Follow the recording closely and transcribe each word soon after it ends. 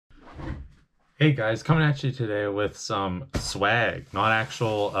Hey guys, coming at you today with some swag, not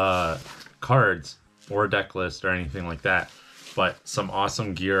actual cards or deck list or anything like that, but some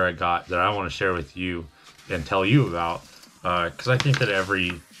awesome gear I got that I want to share with you and tell you about, because I think that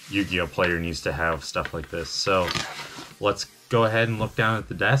every Yu-Gi-Oh player needs to have stuff like this. So let's go ahead and look down at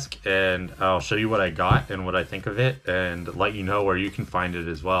the desk and I'll show you what I got and what I think of it and let you know where you can find it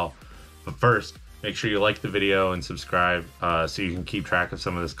as well. But first, make sure you like the video and subscribe so you can keep track of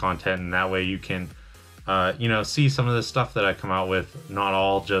some of this content, and that way you can see some of the stuff that I come out with, not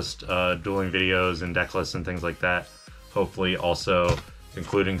all just dueling videos and deck lists and things like that. Hopefully also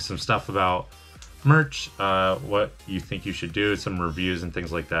including some stuff about merch, what you think you should do, some reviews and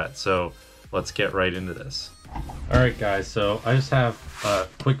things like that. So let's get right into this. Alright guys, so I just have a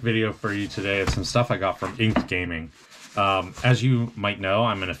quick video for you today of some stuff I got from Ink Gaming. As you might know,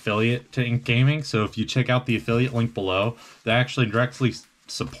 I'm an affiliate to Ink Gaming, so if you check out the affiliate link below, that actually directly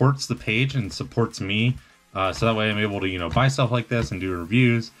supports the page and supports me, so that way I'm able to, buy stuff like this and do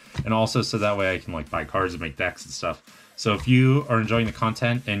reviews, and also so that way I can buy cards and make decks and stuff. So if you are enjoying the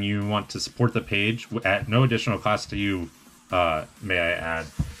content and you want to support the page at no additional cost to you, may I add,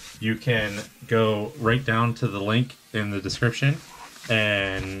 you can go right down to the link in the description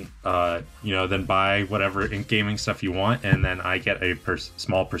and then buy whatever Ink Gaming stuff you want, and then I get a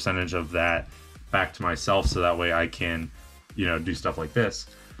small percentage of that back to myself, so that way I can do stuff like this.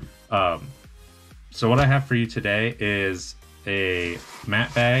 So what I have for you today is a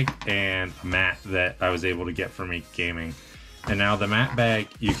mat bag and a mat that I was able to get from Ink Gaming. And now the mat bag,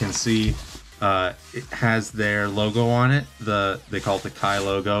 you can see it has their logo on it. They call it the Kai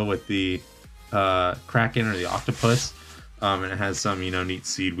logo with the Kraken or the octopus. And it has some, neat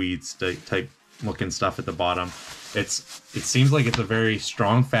seedweeds type looking stuff at the bottom. It seems like it's a very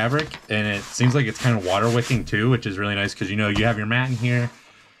strong fabric, and it seems like it's kind of water wicking too, which is really nice because you have your mat in here.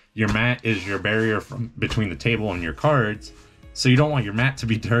 Your mat is your barrier from between the table and your cards, so you don't want your mat to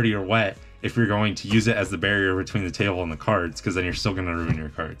be dirty or wet if you're going to use it as the barrier between the table and the cards, because then you're still going to ruin your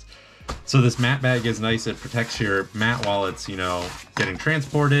cards. So this mat bag is nice. It protects your mat while it's getting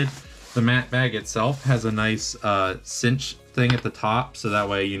transported. The mat bag itself has a nice cinch thing at the top, so that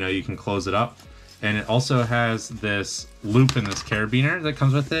way you can close it up. And it also has this loop and this carabiner that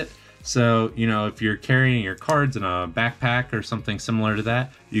comes with it. So if you're carrying your cards in a backpack or something similar to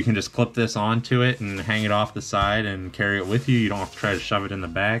that, you can just clip this onto it and hang it off the side and carry it with you. You don't have to try to shove it in the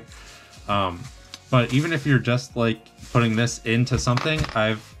bag. But even if you're just putting this into something,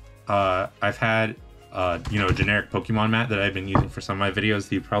 I've had a generic Pokemon mat that I've been using for some of my videos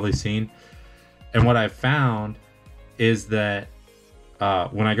that you've probably seen. And what I've found is that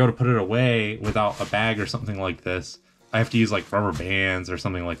when I go to put it away without a bag or something like this, I have to use rubber bands or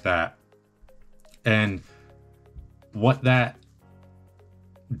something like that. And what that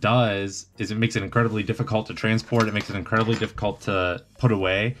does is it makes it incredibly difficult to transport. It makes it incredibly difficult to put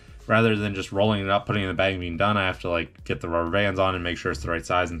away. Rather than just rolling it up, putting it in the bag and being done, I have to get the rubber bands on and make sure it's the right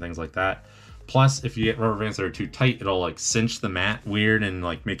size and things like that. Plus, if you get rubber bands that are too tight, it'll cinch the mat weird and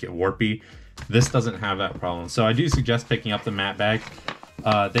make it warpy. This doesn't have that problem. So I do suggest picking up the mat bag.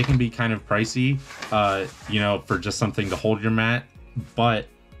 They can be kind of pricey, for just something to hold your mat, but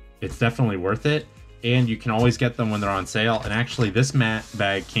it's definitely worth it. And you can always get them when they're on sale. And actually, this mat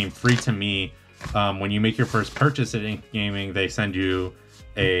bag came free to me. When you make your first purchase at Ink Gaming, they send you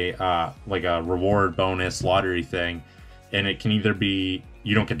a reward bonus lottery thing, and it can either be,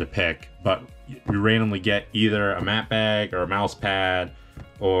 you don't get to pick, but you randomly get either a mat bag or a mouse pad,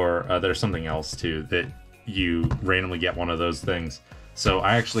 or there's something else too that you randomly get one of those things. So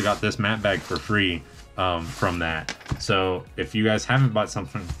I actually got this mat bag for free from that. So if you guys haven't bought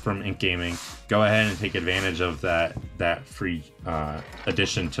something from Ink Gaming, go ahead and take advantage of that free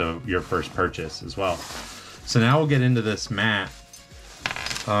addition to your first purchase as well. So now we'll get into this mat.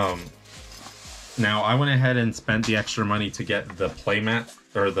 Now I went ahead and spent the extra money to get the playmat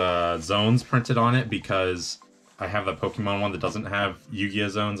or the zones printed on it, because I have the Pokemon one that doesn't have Yu-Gi-Oh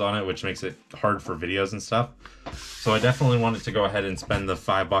zones on it, which makes it hard for videos and stuff. So I definitely wanted to go ahead and spend the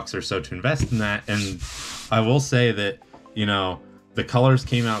 $5 or so to invest in that. And I will say that, the colors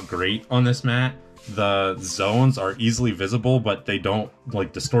came out great on this mat. The zones are easily visible, but they don't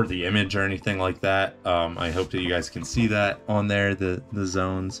distort the image or anything like that. I hope that you guys can see that on there, the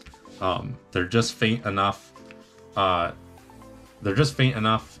zones. They're just faint enough. They're just faint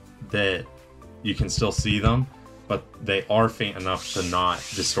enough that you can still see them, but they are faint enough to not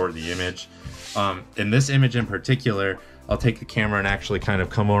distort the image. In this image in particular, I'll take the camera and actually kind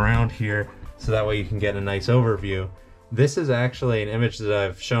of come around here so that way you can get a nice overview. This is actually an image that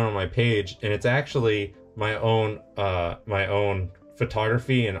I've shown on my page, and it's actually my own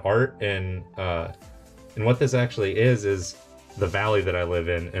photography and art, and what this actually is the valley that I live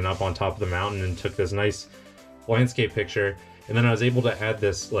in, and up on top of the mountain, and took this nice landscape picture, and then I was able to add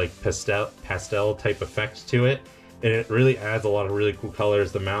this like pastel type effect to it, and it really adds a lot of really cool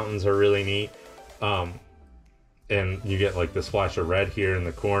colors. The mountains are really neat, and you get like this flash of red here in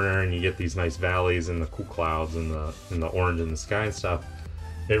the corner, and you get these nice valleys and the cool clouds and the orange in the sky and stuff.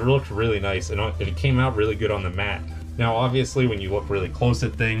 It looked really nice, and it came out really good on the mat. Now obviously when you look really close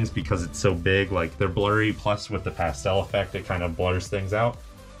at things, because it's so big, like they're blurry, plus with the pastel effect it kind of blurs things out.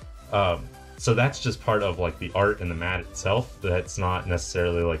 So that's just part of like the art and the mat itself. That's not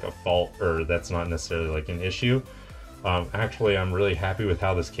necessarily like a fault, or that's not necessarily like an issue. Actually, I'm really happy with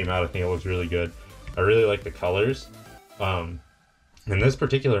how this came out. I think it looks really good. I really like the colors. And this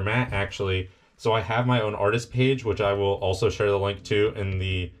particular mat actually, so I have my own artist page, which I will also share the link to in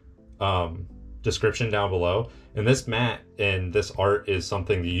the description down below. And this mat and this art is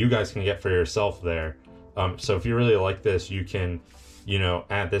something that you guys can get for yourself there. So if you really like this, you can, you know,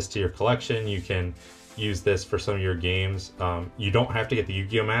 add this to your collection. You can use this for some of your games. You don't have to get the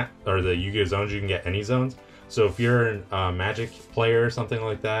Yu-Gi-Oh mat or the Yu-Gi-Oh zones. You can get any zones. So if you're a Magic player or something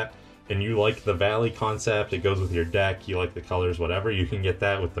like that, and you like the valley concept, it goes with your deck, you like the colors, whatever, you can get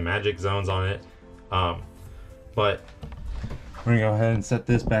that with the Magic zones on it. But we're gonna go ahead and set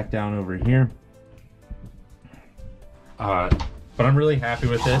this back down over here. But I'm really happy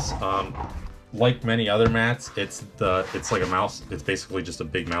with this. Like many other mats, it's like a mouse. It's basically just a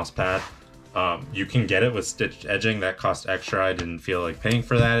big mouse pad. You can get it with stitched edging. That cost extra. I didn't feel like paying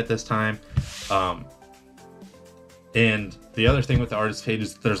for that at this time. And the other thing with the artist page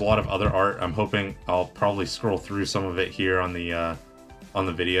is there's a lot of other art. I'm hoping I'll probably scroll through some of it here on the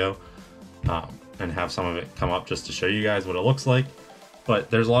video, and have some of it come up just to show you guys what it looks like.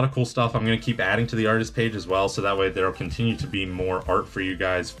 But there's a lot of cool stuff. I'm going to keep adding to the artist page as well, so that way there will continue to be more art for you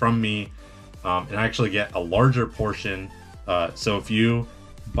guys from me, and I actually get a larger portion. So if you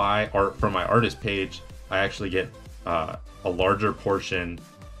buy art from my artist page, I actually get a larger portion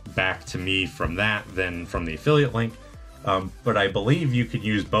back to me from that than from the affiliate link. But I believe you could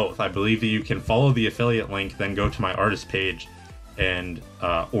use both. I believe that you can follow the affiliate link, then go to my artist page and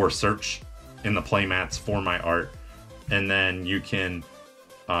or search in the playmats for my art, and then you can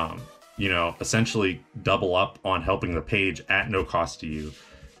you know, essentially double up on helping the page at no cost to you.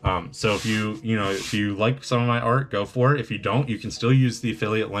 So if you like some of my art, go for it. If you don't, you can still use the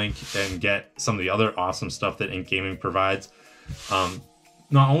affiliate link and get some of the other awesome stuff that Ink Gaming provides.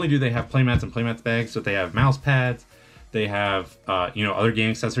 Not only do they have playmats and playmats bags, but they have mouse pads, they have you know, other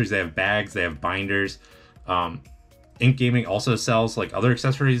game accessories, they have bags, they have binders. Ink Gaming also sells like other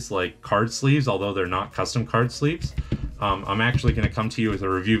accessories like card sleeves, although they're not custom card sleeves. I'm actually going to come to you with a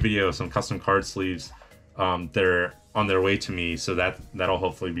review video of some custom card sleeves. They're on their way to me, so that'll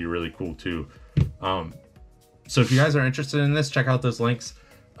hopefully be really cool too. So if you guys are interested in this, check out those links.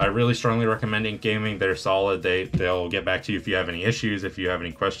 I really strongly recommend Ink Gaming. They're solid. They'll get back to you if you have any issues, if you have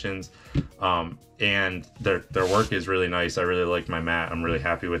any questions. And their work is really nice. I really like my mat. I'm really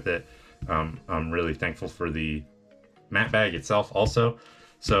happy with it. I'm really thankful for the mat bag itself also.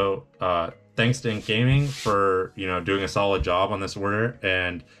 So thanks to Ink Gaming for, you know, doing a solid job on this order,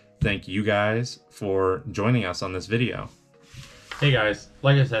 and thank you guys for joining us on this video. Hey guys,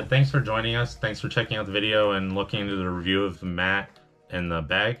 like I said, thanks for joining us. Thanks for checking out the video and looking into the review of the mat and the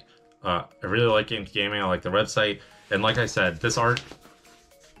bag. I really like Ink Gaming. I like the website, and like I said, this art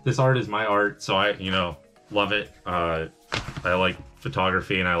is my art, so I, you know, love it. I like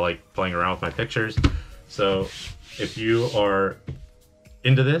photography and I like playing around with my pictures. So if you are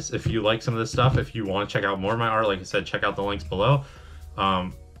into this, if you like some of this stuff, if you want to check out more of my art, like I said, check out the links below.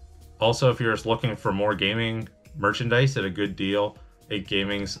 Also, if you're just looking for more gaming merchandise at a good deal, Ink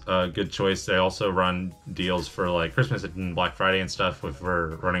Gaming's a good choice. They also run deals for like Christmas and Black Friday and stuff if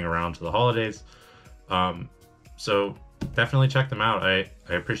we're running around to the holidays. So definitely check them out. I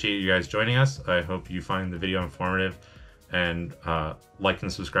appreciate you guys joining us. I hope you find the video informative, and like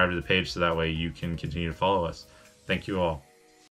and subscribe to the page so that way you can continue to follow us. Thank you all.